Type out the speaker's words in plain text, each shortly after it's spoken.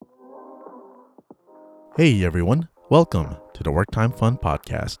Hey everyone, welcome to the Work Time Fun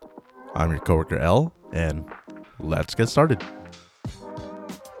Podcast. I'm your coworker L, and let's get started.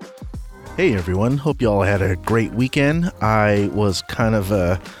 Hey everyone, hope you all had a great weekend. I was kind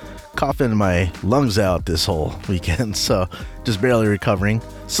of coughing my lungs out this whole weekend, so just barely recovering.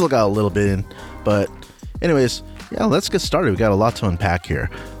 Still got a little bit in, but anyways, yeah, let's get started. We got a lot to unpack here.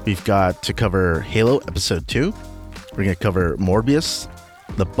 We've got to cover Halo Episode 2. We're going to cover Morbius,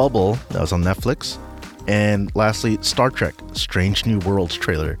 The Bubble that was on Netflix, and lastly, Star Trek Strange New Worlds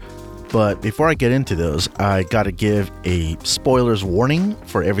trailer. But before I get into those, I got to give a spoilers warning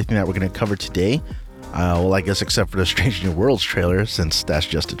for everything that we're going to cover today. Well, I guess except for the Strange New Worlds trailer, since that's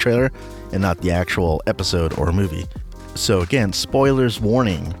just a trailer and not the actual episode or movie. So again, spoilers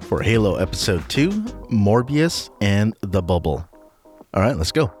warning for Halo Episode 2, Morbius, and The Bubble. Alright,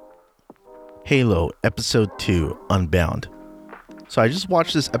 let's go. Halo Episode 2, Unbound. So I just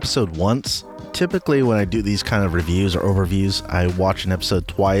watched this episode once. Typically when I do these kind of reviews or overviews, I watch an episode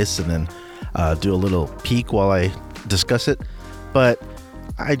twice and then do a little peek while I discuss it. But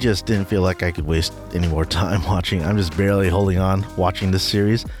I just didn't feel like I could waste any more time watching. I'm just barely holding on watching this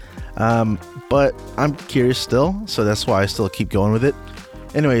series. But I'm curious still, so that's why I still keep going with it.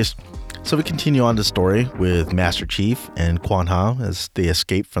 Anyways, so we continue on the story with Master Chief and Kwan as they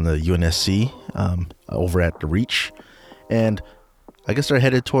escape from the UNSC over at the Reach. And I guess they're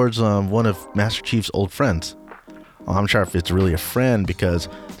headed towards one of Master Chief's old friends. Well, I'm sure if it's really a friend because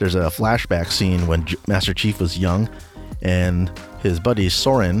there's a flashback scene when Master Chief was young and his buddy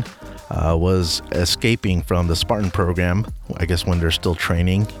Soren was escaping from the Spartan program, I guess when they're still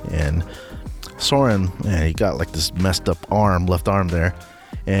training. And Soren, man, he got like this messed up left arm there.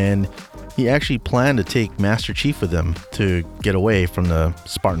 And he actually planned to take Master Chief with him to get away from the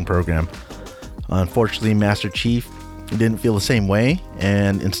Spartan program. Unfortunately, Master Chief didn't feel the same way,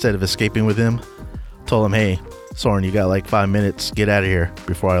 and instead of escaping with him, told him, hey, Soren, you got like 5 minutes, get out of here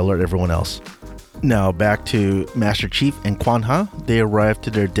before I alert everyone else. Now back to Master Chief and Kwan. They arrive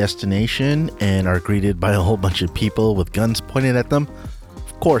to their destination and are greeted by a whole bunch of people with guns pointed at them.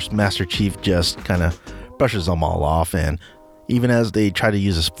 Of course, Master Chief just kind of brushes them all off, and even as they try to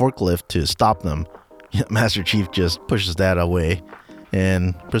use his forklift to stop them, Master Chief just pushes that away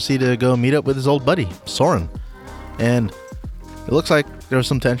and proceeds to go meet up with his old buddy, Soren. And it looks like there's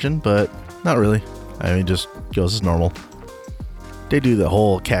some tension, but not really. I mean, just goes as normal. They do the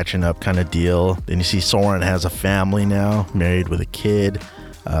whole catching up kind of deal. Then you see Soren has a family now, married with a kid.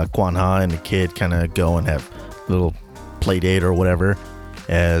 Kwan and the kid kind of go and have a little play date or whatever,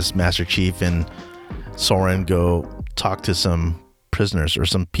 as Master Chief and Soren go talk to some prisoners or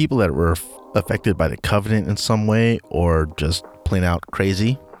some people that were affected by the Covenant in some way, or just plain out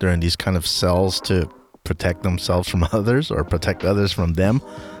crazy. They're in these kind of cells to protect themselves from others or protect others from them.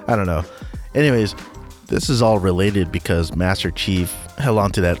 I don't know. Anyways, this is all related because Master Chief held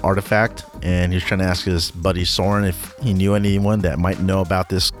on to that artifact, and he's trying to ask his buddy Soren if he knew anyone that might know about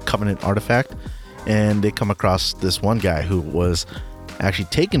this Covenant artifact. And they come across this one guy who was actually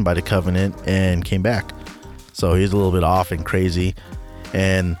taken by the Covenant and came back. So he's a little bit off and crazy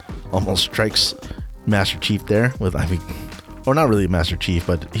and almost strikes Master Chief there with, or not really Master Chief,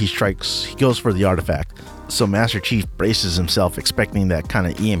 but he goes for the artifact. So Master Chief braces himself expecting that kind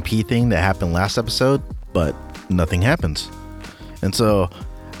of EMP thing that happened last episode, but nothing happens. And so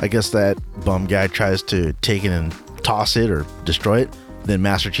I guess that bum guy tries to take it and toss it or destroy it. Then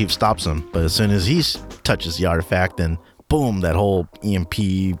Master Chief stops him. But as soon as he touches the artifact, then boom, that whole EMP,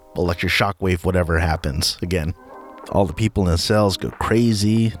 electric shockwave, whatever happens again. All the people in the cells go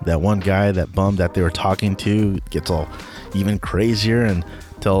crazy. That one guy, that bum that they were talking to, gets all even crazier and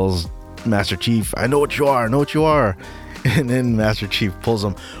tells Master Chief, I know what you are. And then Master Chief pulls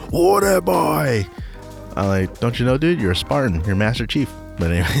him, what am I? I'm like, don't you know, dude, you're a Spartan, you're Master Chief.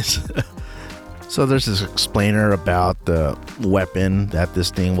 But anyways, so there's this explainer about the weapon that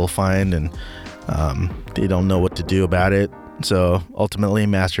this thing will find, and they don't know what to do about it. So ultimately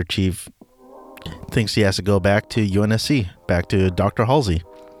Master Chief thinks he has to go back to UNSC, back to Dr. Halsey.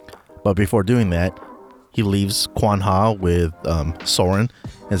 But before doing that, he leaves Kwan with Soren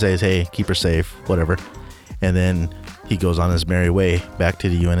and says, hey, keep her safe, whatever. And then he goes on his merry way back to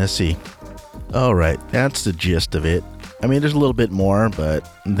the UNSC. Alright, that's the gist of it. I mean, there's a little bit more, but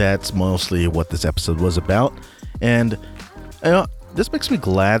that's mostly what this episode was about. And this makes me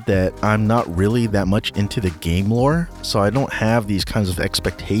glad that I'm not really that much into the game lore, so I don't have these kinds of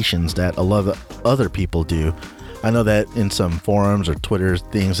expectations that a lot of other people do. I know that in some forums or Twitter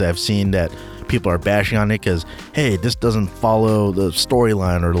things I've seen that people are bashing on it because, hey, this doesn't follow the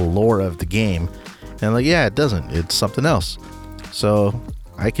storyline or the lore of the game. And I'm like, yeah, it doesn't. It's something else. So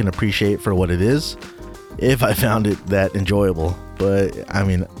I can appreciate for what it is. if I found it that enjoyable. But I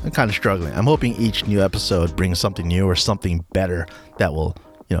mean, I'm kind of struggling. I'm hoping each new episode brings something new or something better that will,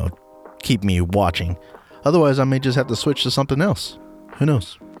 keep me watching. Otherwise, I may just have to switch to something else. Who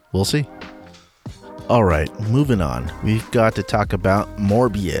knows? We'll see. All right, moving on. We've got to talk about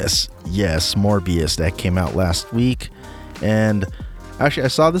Morbius. Yes, Morbius, that came out last week. And actually, I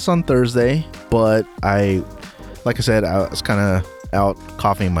saw this on Thursday, but like I said, I was kind of out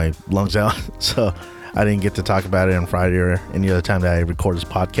coughing my lungs out. So I didn't get to talk about it on Friday or any other time that I record this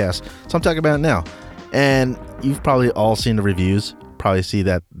podcast. So I'm talking about it now. And you've probably all seen the reviews. Probably see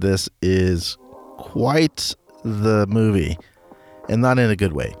that this is quite the movie, and not in a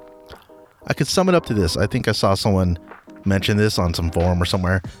good way. I could sum it up to this. I think I saw someone mention this on some forum or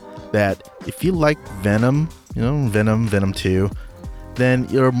somewhere, that if you like Venom, Venom 2, then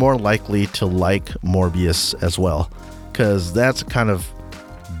you're more likely to like Morbius as well, because that's a kind of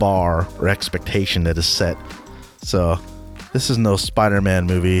bar or expectation that is set. So this is no Spider-Man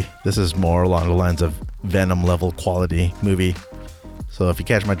movie. This is more along the lines of Venom level quality movie. So if you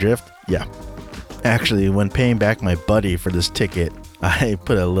catch my drift, yeah. Actually, when paying back my buddy for this ticket, I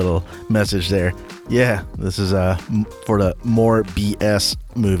put a little message there. Yeah, this is for the More BS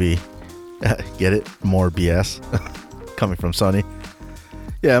movie. Get it? More BS. Coming from Sony.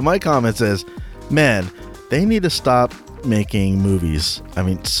 Yeah, my comment says, man, they need to stop making movies. I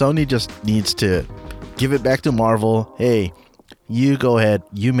mean, Sony just needs to give it back to Marvel. Hey, you go ahead,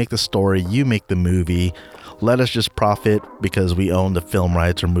 you make the story, you make the movie. Let us just profit because we own the film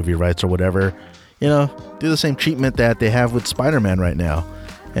rights or movie rights or whatever. Do the same treatment that they have with Spider-Man right now.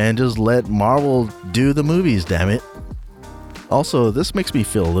 And just let Marvel do the movies, damn it. Also, this makes me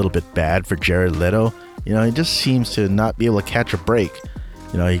feel a little bit bad for Jared Leto. He just seems to not be able to catch a break.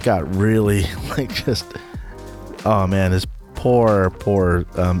 He got really, oh man, his poor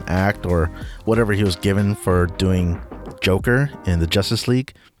act or whatever he was given for doing Joker in the Justice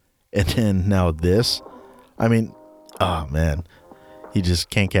League. And then now this. I mean, oh man, he just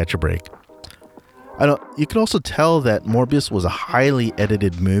can't catch a break. You can also tell that Morbius was a highly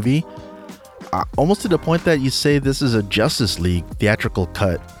edited movie, almost to the point that you say this is a Justice League theatrical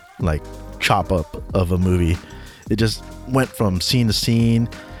cut, like chop up of a movie. It just went from scene to scene.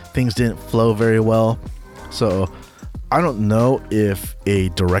 Things didn't flow very well. So I don't know if a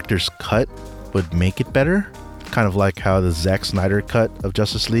director's cut would make it better, kind of like how the Zack Snyder cut of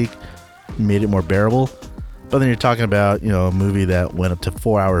Justice League made it more bearable. But then you're talking about, a movie that went up to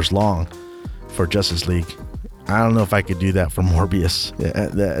 4 hours long for Justice League. I don't know if I could do that for Morbius.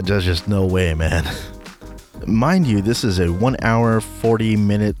 There's just no way, man. Mind you, this is a 1 hour, 40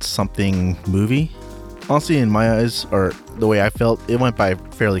 minute something movie. Honestly, in my eyes, or the way I felt, it went by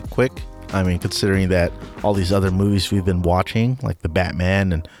fairly quick. I mean, considering that all these other movies we've been watching, like The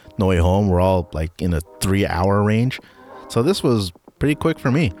Batman and No Way Home, were all like in a 3 hour range. So this was pretty quick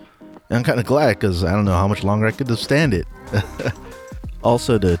for me. And I'm kind of glad, because I don't know how much longer I could stand it.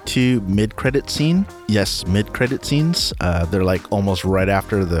 Also, the two mid-credit scenes. Yes, mid-credit scenes. They're like almost right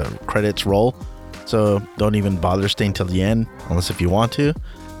after the credits roll. So don't even bother staying till the end, unless if you want to.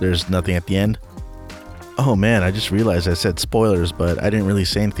 There's nothing at the end. Oh man, I just realized I said spoilers, but I didn't really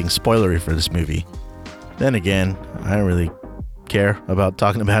say anything spoilery for this movie. Then again, I don't really care about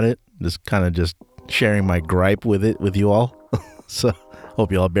talking about it. Just kind of just sharing my gripe with it with you all. So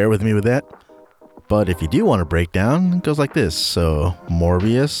hope you all bear with me with that. But if you do want to break down, it goes like this. So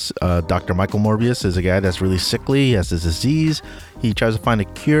Morbius, Dr. Michael Morbius is a guy that's really sickly. He has this disease. He tries to find a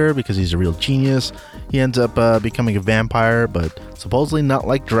cure because he's a real genius. He ends up becoming a vampire, but supposedly not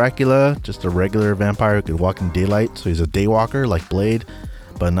like Dracula, just a regular vampire who could walk in daylight. So he's a daywalker like Blade,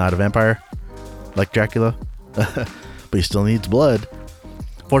 but not a vampire like Dracula. But he still needs blood.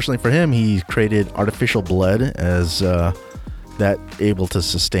 Fortunately for him, he created artificial blood as that able to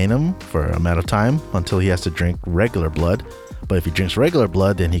sustain him for a amount of time until he has to drink regular blood. But if he drinks regular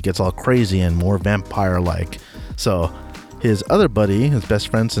blood, then he gets all crazy and more vampire-like. So his other buddy, his best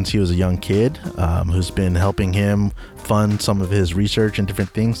friend since he was a young kid, who's been helping him fund some of his research and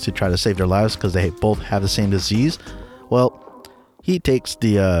different things to try to save their lives because they both have the same disease. Well, he takes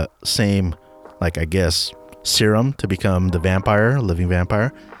the same, serum to become the vampire, living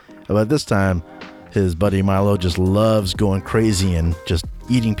vampire. But this time, his buddy Milo just loves going crazy and just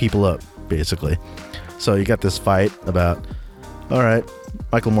eating people up, basically. So you got this fight about, all right,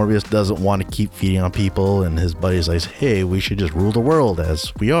 Michael Morbius doesn't want to keep feeding on people, and his buddy's like, hey, we should just rule the world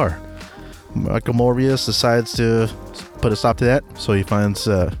as we are. Michael Morbius decides to put a stop to that, so he finds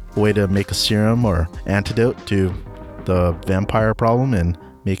a way to make a serum or antidote to the vampire problem and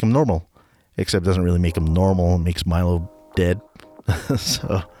make him normal. Except it doesn't really make him normal, it makes Milo dead.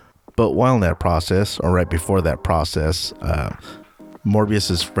 But while in that process, or right before that process,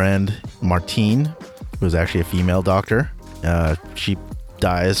 Morbius's friend Martine, who's actually a female doctor, she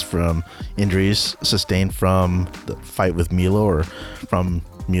dies from injuries sustained from the fight with Milo, or from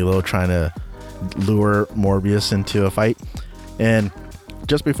Milo trying to lure Morbius into a fight. And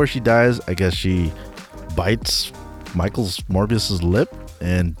just before she dies, I guess she bites Morbius's lip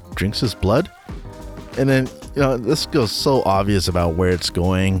and drinks his blood. And then, this goes so obvious about where it's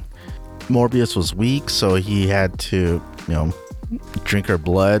going. Morbius was weak, so he had to, drink her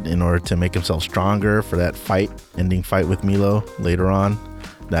blood in order to make himself stronger for that ending fight with Milo later on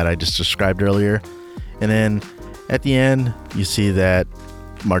that I just described earlier. And then at the end, you see that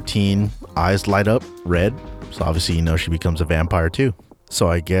Martine eyes light up red, so obviously she becomes a vampire too. So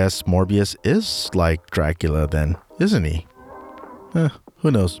I guess Morbius is like Dracula then, isn't he?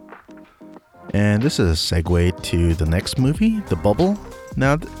 Who knows? And this is a segue to the next movie, The Bubble.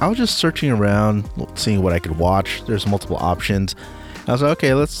 Now, I was just searching around, seeing what I could watch. There's multiple options. I was like,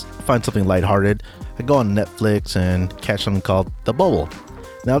 okay, let's find something lighthearted. I go on Netflix and catch something called The Bubble.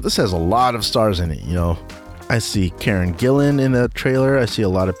 Now, this has a lot of stars in it, I see Karen Gillan in the trailer. I see a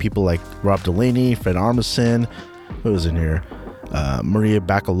lot of people like Rob Delaney, Fred Armisen. Who was in here? Maria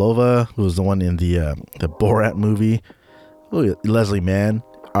Bakalova, who was the one in the Borat movie. Oh, Leslie Mann,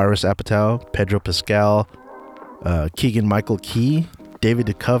 Iris Apatow, Pedro Pascal, Keegan-Michael Key, David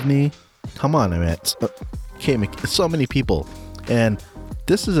Duchovny. Come on, man. It's so many people. And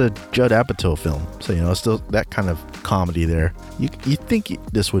this is a Judd Apatow film. So, still that kind of comedy there. You think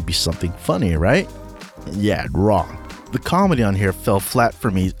this would be something funny, right? Yeah, wrong. The comedy on here fell flat for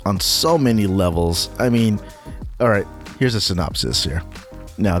me on so many levels. I mean, all right, here's a synopsis here.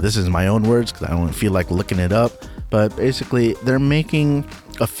 Now, this is my own words because I don't feel like looking it up. But basically, they're making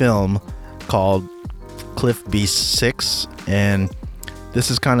a film called Cliff B6, and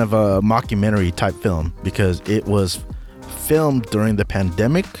this is kind of a mockumentary type film because it was filmed during the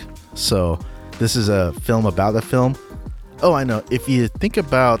pandemic. So this is a film about the film. Oh, I know. If you think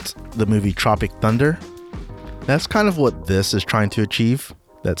about the movie Tropic Thunder, that's kind of what this is trying to achieve,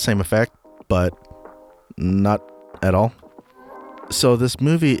 that same effect, but not at all. So this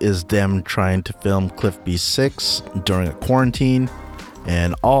movie is them trying to film Cliff B6 during a quarantine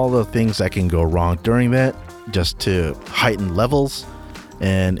and all the things that can go wrong during that, just to heighten levels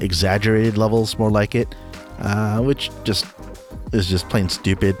and exaggerated levels, more like it, which just is just plain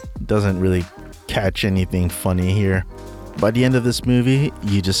stupid. Doesn't really catch anything funny here. By the end of this movie,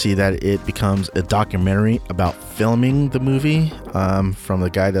 you just see that it becomes a documentary about filming the movie from the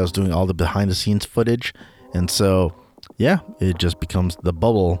guy that was doing all the behind the scenes footage. And so, yeah, it just becomes The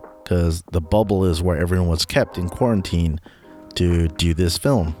Bubble, because the bubble is where everyone was kept in quarantine to do this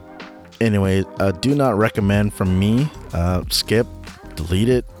film. Anyway, do not recommend from me. Skip, delete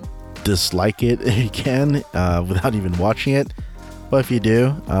it, dislike it if you can without even watching it. But if you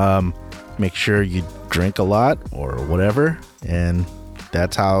do, make sure you drink a lot or whatever, and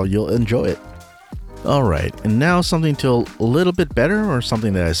that's how you'll enjoy it. All right, and now something to a little bit better, or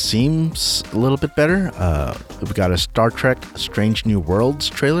something that seems a little bit better. We got a Star Trek Strange New Worlds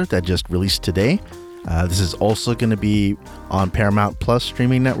trailer that just released today. This is also going to be on Paramount Plus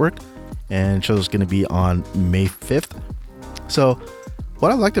streaming network, and the show is going to be on May 5th. So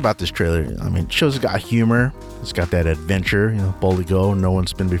what I liked about this trailer, it shows it's got humor, it's got that adventure, boldly go, no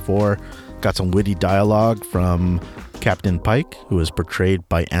one's been before. Got some witty dialogue from Captain Pike, who is portrayed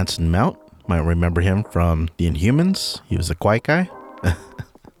by Anson Mount. Might remember him from The Inhumans. He was the quiet guy.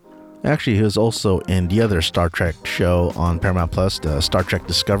 Actually, he was also in the other Star Trek show on Paramount Plus, the Star Trek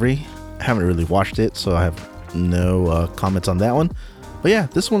Discovery. I haven't really watched it, so I have no comments on that one. But yeah,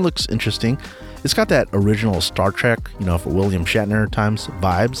 this one looks interesting. It's got that original Star Trek, for William Shatner times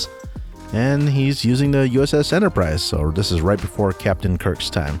vibes. And he's using the U.S.S. Enterprise, so this is right before Captain Kirk's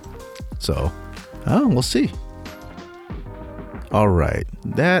time. So, we'll see. All right,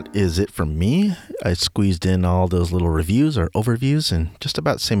 that is it from me. I squeezed in all those little reviews or overviews in just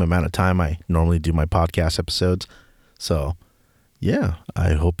about the same amount of time I normally do my podcast episodes. So, yeah,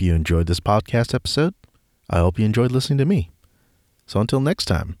 I hope you enjoyed this podcast episode. I hope you enjoyed listening to me. So until next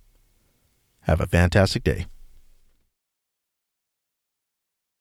time, have a fantastic day.